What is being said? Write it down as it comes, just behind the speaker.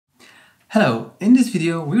Hello, in this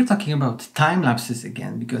video we're talking about time lapses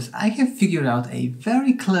again because I have figured out a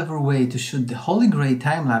very clever way to shoot the holy grail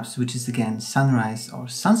time lapse, which is again sunrise or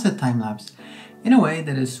sunset time lapse, in a way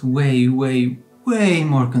that is way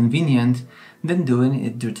more convenient than doing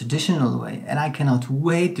it the traditional way, and I cannot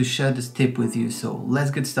wait to share this tip with you, so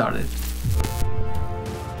let's get started.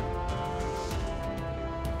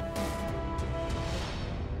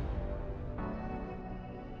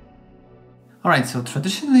 Alright, so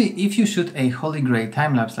traditionally, if you shoot a holy grail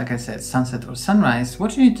time-lapse, like I said, sunset or sunrise,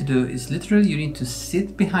 what you need to do is literally you need to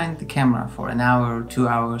sit behind the camera for an hour, 2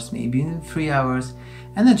 hours, maybe even 3 hours,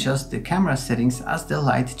 and adjust the camera settings as the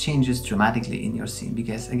light changes dramatically in your scene.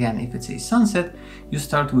 Because again, if it's a sunset, you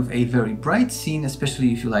start with a very bright scene,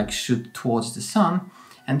 especially if you shoot towards the sun,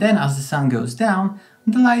 and then as the sun goes down,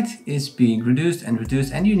 the light is being reduced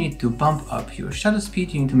and you need to bump up your shutter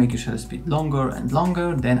speed. You need to make your shutter speed longer and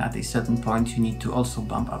longer. Then at a certain point you need to also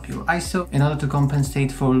bump up your ISO in order to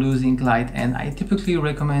compensate for losing light, and I typically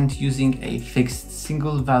recommend using a fixed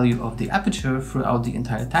single value of the aperture throughout the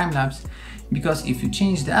entire time lapse, because if you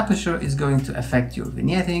change the aperture, it's going to affect your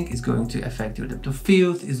vignetting, it's going to affect your depth of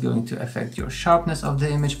field, it's going to affect your sharpness of the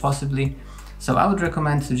image possibly. So I would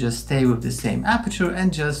recommend to just stay with the same aperture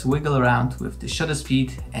and just wiggle around with the shutter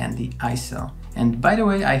speed and the ISO. And by the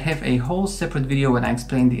way, I have a whole separate video when I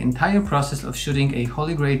explain the entire process of shooting a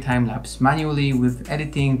holy grail time-lapse manually with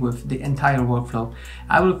editing, with the entire workflow.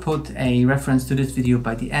 I will put a reference to this video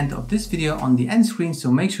by the end of this video on the end screen,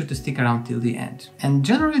 so make sure to stick around till the end. And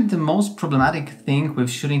generally the most problematic thing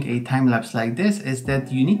with shooting a time-lapse like this is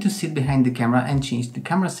that you need to sit behind the camera and change the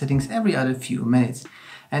camera settings every other few minutes.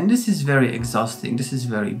 And this is very exhausting, this is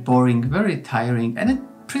very boring, very tiring, and it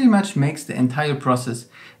pretty much makes the entire process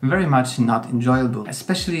very much not enjoyable.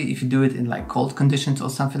 Especially if you do it in cold conditions or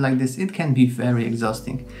something like this, it can be very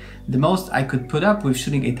exhausting. The most I could put up with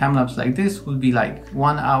shooting a time-lapse like this would be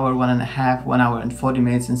 1 hour, 1.5, 1 hour and 40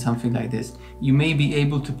 minutes and something like this. You may be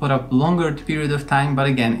able to put up longer period of time, but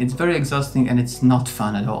again, it's very exhausting and it's not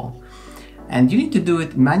fun at all. And you need to do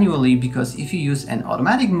it manually, because if you use an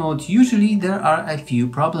automatic mode, usually there are a few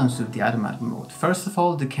problems with the automatic mode. First of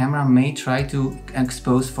all, the camera may try to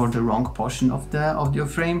expose for the wrong portion of your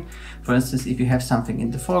frame. For instance, if you have something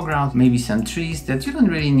in the foreground, maybe some trees that you don't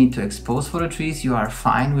really need to expose for the trees, you are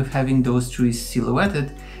fine with having those trees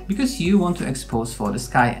silhouetted because you want to expose for the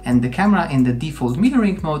sky. And the camera in the default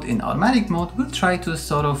metering mode, in automatic mode, will try to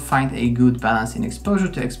sort of find a good balance in exposure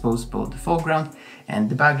to expose both the foreground and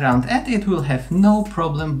the background, and it will have no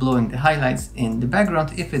problem blowing the highlights in the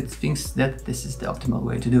background if it thinks that this is the optimal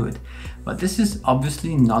way to do it. But this is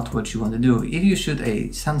obviously not what you want to do. If you shoot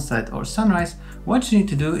a sunset or sunrise, what you need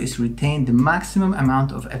to do is retain the maximum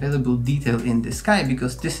amount of available detail in the sky,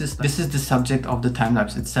 because this is the subject of the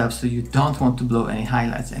time-lapse itself, so you don't want to blow any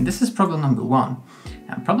highlights. And this is problem number one.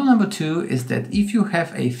 And problem number two is that if you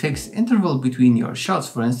have a fixed interval between your shots,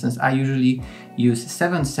 for instance, I usually use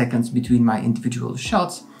 7 seconds between my individual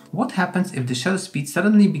shots, what happens if the shutter speed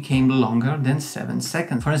suddenly became longer than 7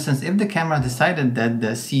 seconds? For instance, if the camera decided that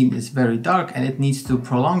the scene is very dark and it needs to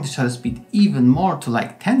prolong the shutter speed even more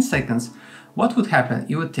to 10 seconds, what would happen?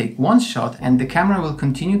 You would take one shot and the camera will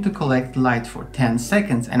continue to collect light for 10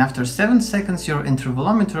 seconds, and after 7 seconds your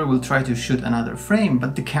intervalometer will try to shoot another frame,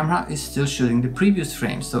 but the camera is still shooting the previous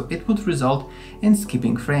frame, so it would result in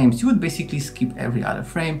skipping frames. You would basically skip every other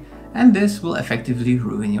frame, and this will effectively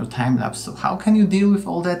ruin your time-lapse. So how can you deal with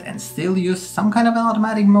all that and still use some kind of an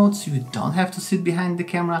automatic mode so you don't have to sit behind the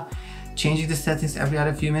camera changing the settings every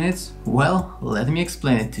other few minutes? Well, let me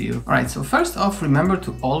explain it to you. Alright, so first off, remember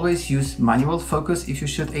to always use manual focus if you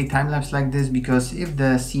shoot a time-lapse like this, because if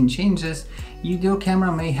the scene changes, your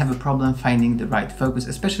camera may have a problem finding the right focus,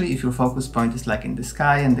 especially if your focus point is in the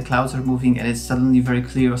sky and the clouds are moving and it's suddenly very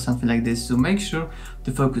clear or something like this. So make sure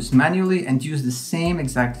to focus manually and use the same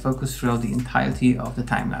exact focus throughout the entirety of the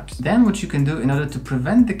time-lapse. Then what you can do in order to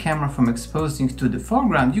prevent the camera from exposing to the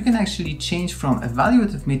foreground, you can actually change from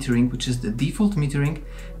evaluative metering, which is the default metering,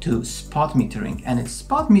 to spot metering. And it's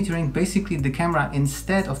spot metering, basically the camera,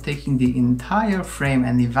 instead of taking the entire frame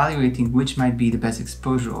and evaluating which might be the best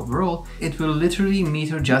exposure overall, it will literally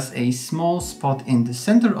meter just a small spot in the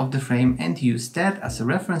center of the frame and use that as a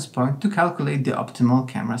reference point to calculate the optimal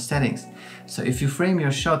camera settings. So if you frame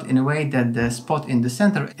your shot in a way that the spot in the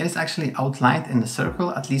center is actually outlined in a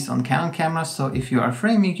circle, at least on Canon cameras, so if you are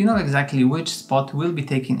framing, you know exactly which spot will be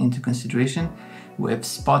taken into consideration with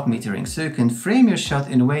spot metering. So you can frame your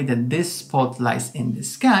shot in a way that this spot lies in the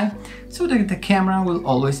sky, so that the camera will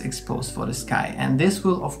always expose for the sky. And this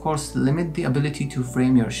will of course limit the ability to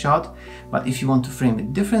frame your shot, but if you want to frame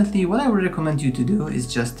it differently, what I would recommend you to do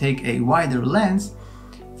is just take a wider lens,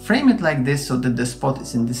 frame it like this so that the spot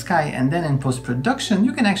is in the sky, and then in post-production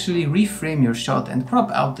you can actually reframe your shot and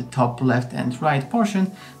crop out the top left and right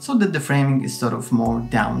portion so that the framing is sort of more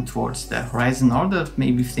down towards the horizon, or the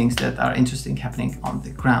maybe things that are interesting happening on the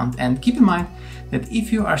ground. And keep in mind that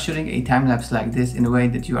if you are shooting a time-lapse like this in a way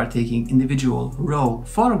that you are taking individual raw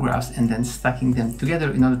photographs and then stacking them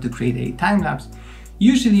together in order to create a time-lapse,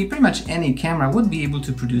 usually pretty much any camera would be able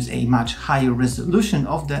to produce a much higher resolution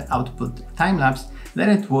of the output time-lapse than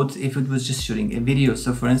it would if it was just shooting a video.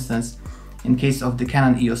 So for instance, in case of the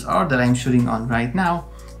Canon EOS R that I'm shooting on right now,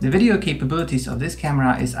 the video capabilities of this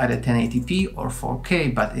camera is either 1080p or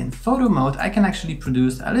 4K, but in photo mode I can actually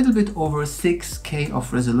produce a little bit over 6K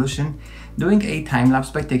of resolution doing a time-lapse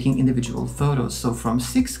by taking individual photos. So from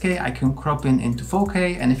 6K I can crop in into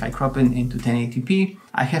 4K, and if I crop in into 1080p,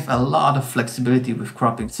 I have a lot of flexibility with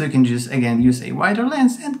cropping. So you can just again use a wider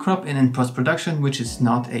lens and crop in post-production, which is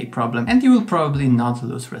not a problem, and you will probably not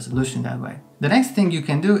lose resolution that way. The next thing you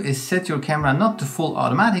can do is set your camera not to full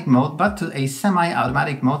automatic mode, but to a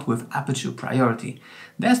semi-automatic mode with Aperture Priority.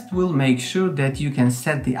 That will make sure that you can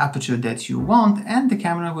set the aperture that you want, and the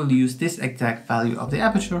camera will use this exact value of the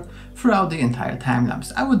aperture throughout the entire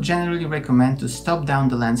time-lapse. I would generally recommend to stop down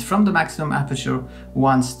the lens from the maximum aperture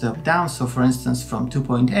one step down. So for instance, from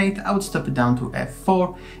 2.8 I would stop it down to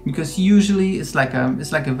f4, because usually it's like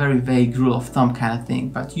a very vague rule of thumb kind of thing,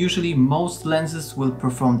 but usually most lenses will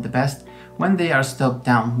perform the best when they are stopped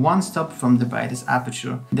down one stop from the brightest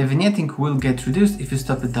aperture. The vignetting will get reduced if you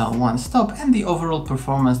stop it down one stop, and the overall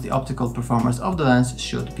performance, the optical performance of the lens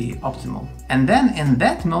should be optimal. And then in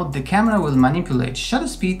that mode, the camera will manipulate shutter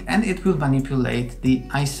speed and it will manipulate the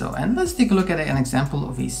ISO. And let's take a look at an example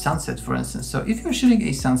of a sunset, for instance. So if you're shooting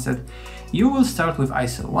a sunset, you will start with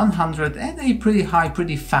ISO 100 and a pretty high,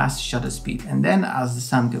 pretty fast shutter speed. And then as the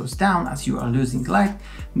sun goes down, as you are losing light,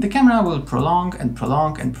 the camera will prolong and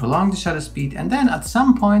prolong and prolong the shutter speed. And then at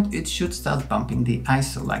some point it should start bumping the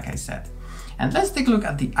ISO, like I said. And let's take a look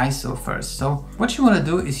at the ISO first. So what you want to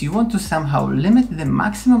do is you want to somehow limit the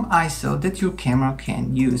maximum ISO that your camera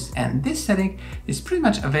can use. And this setting is pretty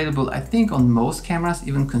much available, I think, on most cameras,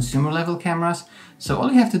 even consumer level cameras. So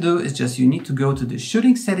all you have to do is just you need to go to the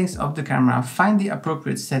shooting settings of the camera, find the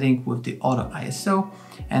appropriate setting with the auto ISO,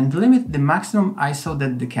 and limit the maximum ISO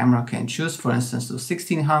that the camera can choose, for instance to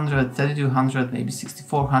 1600, 3200, maybe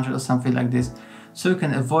 6400 or something like this. So you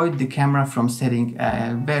can avoid the camera from setting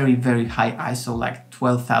a very, very high ISO like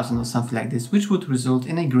 12,000 or something like this, which would result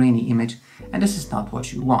in a grainy image, and this is not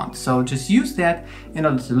what you want. So just use that in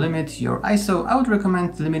order to limit your ISO. I would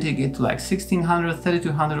recommend limiting it to like 1600,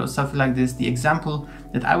 3200 or something like this. The example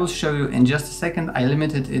that I will show you in just a second, I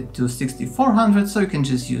limited it to 6400, so you can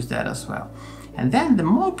just use that as well. And then the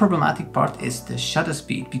more problematic part is the shutter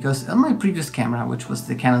speed, because on my previous camera, which was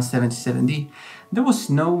the Canon 77D, there was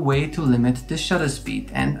no way to limit the shutter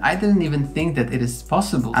speed, and I didn't even think that it is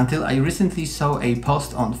possible until I recently saw a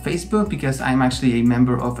post on Facebook, because I'm actually a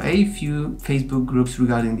member of a few Facebook groups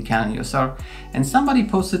regarding the Canon EOS R, and somebody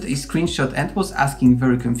posted a screenshot and was asking,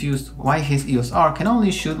 very confused, why his EOS R can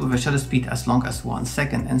only shoot with a shutter speed as long as 1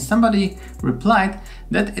 second, and somebody replied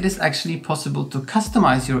that it is actually possible to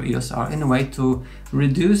customize your EOS R in a way to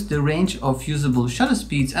reduce the range of usable shutter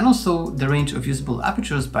speeds and also the range of usable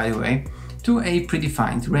apertures, by the way, to a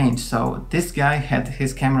predefined range. So this guy had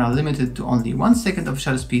his camera limited to only 1 second of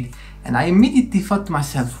shutter speed, and I immediately thought to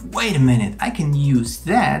myself, wait a minute, I can use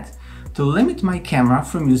that to limit my camera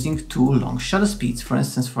from using too long shutter speeds. For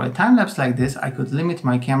instance, for a time lapse like this, I could limit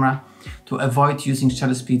my camera to avoid using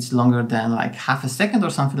shutter speeds longer than like half a second or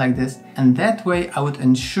something like this, and that way I would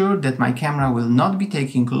ensure that my camera will not be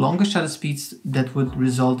taking longer shutter speeds that would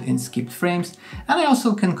result in skipped frames. And I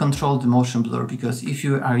also can control the motion blur, because if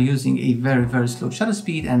you are using a very, very slow shutter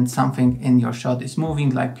speed and something in your shot is moving,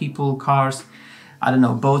 like people, cars, I don't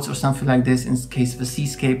know, boats or something like this, in case of a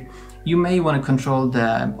seascape, you may want to control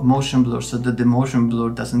the motion blur so that the motion blur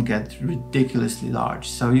doesn't get ridiculously large.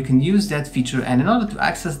 So you can use that feature, and in order to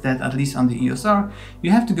access that, at least on the EOS R, you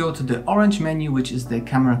have to go to the orange menu, which is the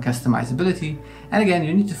camera customizability. And again,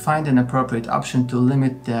 you need to find an appropriate option to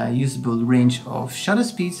limit the usable range of shutter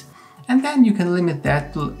speeds. And then you can limit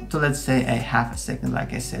that to let's say a half a second,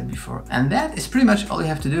 like I said before. And that is pretty much all you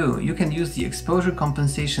have to do. You can use the exposure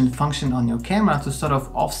compensation function on your camera to sort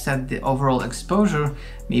of offset the overall exposure,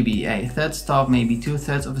 maybe a third stop, maybe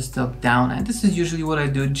 2/3 of a stop down. And this is usually what I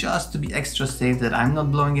do just to be extra safe that I'm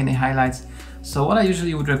not blowing any highlights. So what I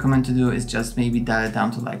usually would recommend to do is just maybe dial it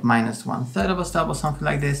down to like -1/3 of a stop or something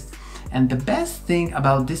like this. And the best thing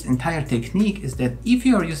about this entire technique is that if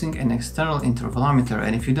you are using an external intervalometer,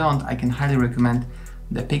 and if you don't, I can highly recommend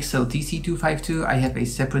the Pixel TC252. I have a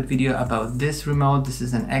separate video about this remote. This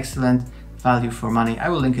is an excellent value for money. I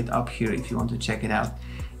will link it up here if you want to check it out.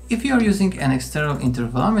 If you are using an external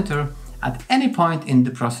intervalometer, at any point in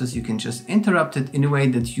the process, you can just interrupt it in a way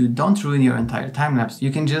that you don't ruin your entire time lapse.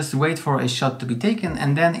 You can just wait for a shot to be taken,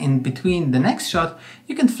 and then in between the next shot,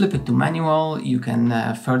 you can flip it to manual. You can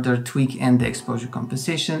further tweak and the exposure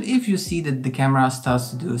compensation if you see that the camera starts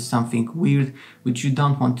to do something weird, which you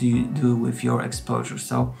don't want to do with your exposure.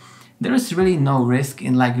 So there is really no risk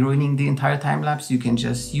in like ruining the entire time lapse. You can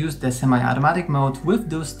just use the semi-automatic mode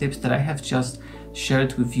with those tips that I have just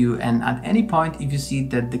shared with you, and at any point if you see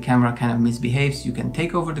that the camera kind of misbehaves, you can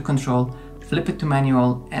take over the control, flip it to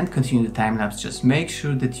manual and continue the time lapse. Just make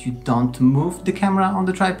sure that you don't move the camera on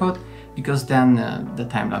the tripod, because then the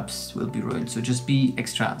time lapse will be ruined. So just be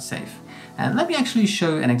extra safe. And let me actually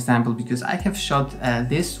show you an example, because I have shot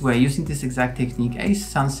this way using this exact technique, a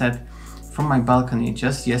sunset from my balcony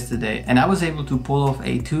just yesterday, and I was able to pull off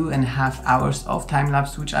a 2.5 hours of time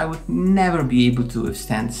lapse, which I would never be able to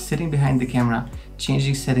withstand sitting behind the camera,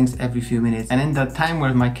 changing settings every few minutes. And in that time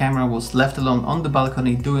where my camera was left alone on the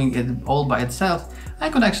balcony doing it all by itself, I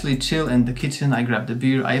could actually chill in the kitchen. I grabbed a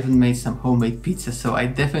beer, I even made some homemade pizza, so I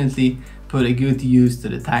definitely put a good use to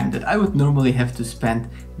the time that I would normally have to spend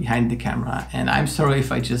behind the camera. And I'm sorry if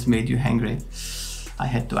I just made you hungry. I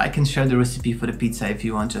had to. I can share the recipe for the pizza if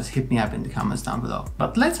you want, just hit me up in the comments down below.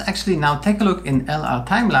 But let's actually now take a look in LR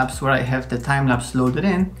timelapse, where I have the timelapse loaded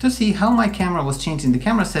in, to see how my camera was changing the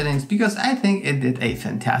camera settings, because I think it did a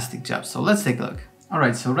fantastic job. So let's take a look.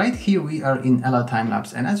 Alright, so right here we are in LR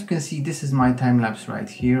timelapse, and as you can see, this is my timelapse right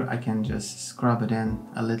here. I can just scrub it in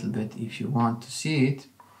a little bit if you want to see it,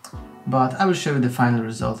 but I will show you the final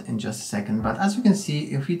result in just a second. But as you can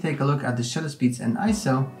see, if we take a look at the shutter speeds and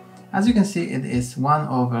ISO, as you can see, it is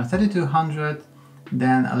 1/3200,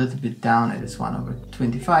 then a little bit down it is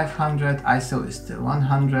 1/2500, ISO is still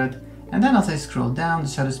 100, and then as I scroll down, the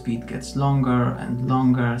shutter speed gets longer and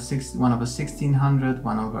longer, 1/1600,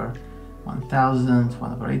 1/1000,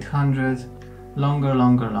 1/800, longer,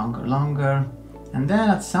 longer, and then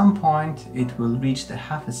at some point it will reach the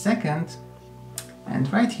half a second. And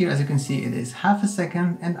right here, as you can see, it is half a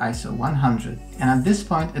second and ISO 100. And at this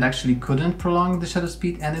point, it actually couldn't prolong the shutter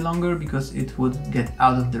speed any longer, because it would get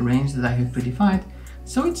out of the range that I have predefined.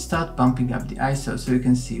 So it started bumping up the ISO. So you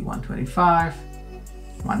can see 125,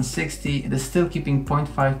 160. It is still keeping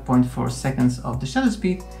 0.5, 0.4 seconds of the shutter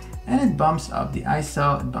speed, and it bumps up the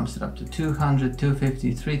ISO. It bumps it up to 200,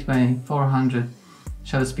 250, 320, 400.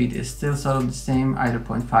 Shutter speed is still sort of the same, either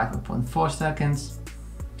 0.5 or 0.4 seconds.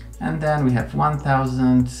 And then we have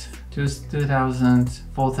 1000, 2000,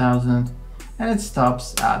 4000, and it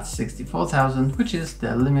stops at 64,000, which is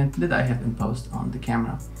the limit that I have imposed on the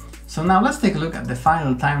camera. So now let's take a look at the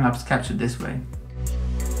final time lapse captured this way.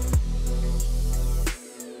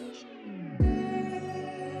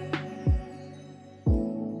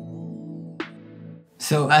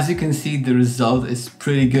 So as you can see, the result is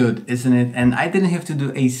pretty good, isn't it? And I didn't have to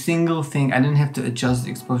do a single thing. I didn't have to adjust the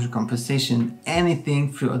exposure compensation,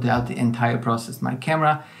 anything throughout the entire process. My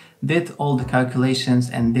camera did all the calculations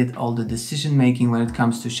and did all the decision making when it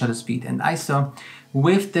comes to shutter speed and ISO,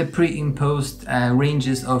 with the pre-imposed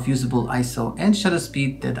ranges of usable ISO and shutter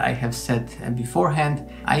speed that I have set beforehand.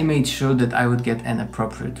 I made sure that I would get an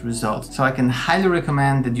appropriate result. So I can highly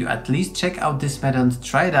recommend that you at least check out this method,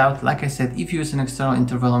 try it out. Like I said, if you use an external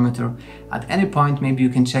intervalometer, at any point maybe you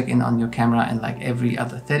can check in on your camera and like every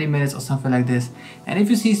other 30 minutes or something like this. And if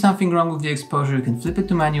you see something wrong with the exposure, you can flip it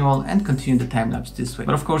to manual and continue the time lapse this way.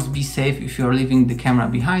 But of course, be safe. If you're leaving the camera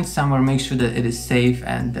behind somewhere, make sure that it is safe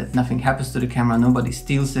and that nothing happens to the camera, nobody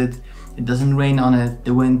steals it, it doesn't rain on it,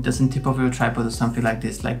 the wind doesn't tip over your tripod or something like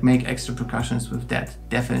this. Like, make extra precautions with that,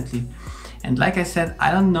 definitely. And like I said,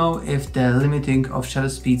 I don't know if the limiting of shutter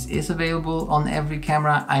speeds is available on every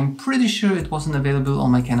camera. I'm pretty sure it wasn't available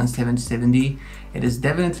on my Canon 77D. It is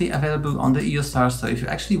definitely available on the EOS R, so if you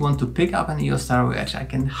actually want to pick up an EOS R, which I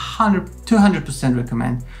can 200%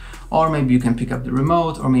 recommend, or maybe you can pick up the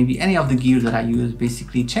remote, or maybe any of the gear that I use.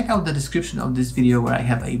 Basically, check out the description of this video, where I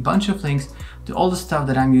have a bunch of links to all the stuff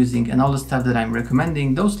that I'm using and all the stuff that I'm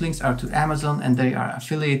recommending. Those links are to Amazon and they are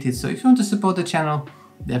affiliated, so if you want to support the channel,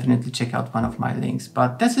 definitely check out one of my links.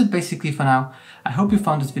 But that's it basically for now. I hope you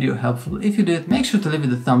found this video helpful. If you did, make sure to leave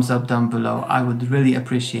it a thumbs up down below. I would really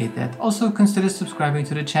appreciate that. Also consider subscribing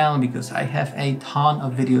to the channel, because I have a ton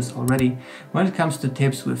of videos already when it comes to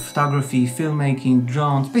tips with photography, filmmaking,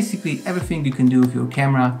 drones, basically everything you can do with your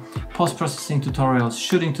camera, post-processing tutorials,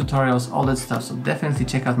 shooting tutorials, all that stuff. So definitely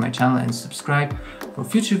check out my channel and subscribe. for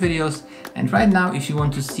future videos. And right now, if you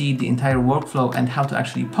want to see the entire workflow and how to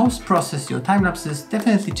actually post-process your time lapses,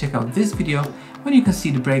 definitely check out this video when you can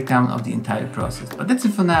see the breakdown of the entire process. But that's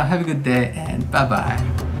it for now. Have a good day and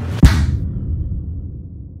bye-bye.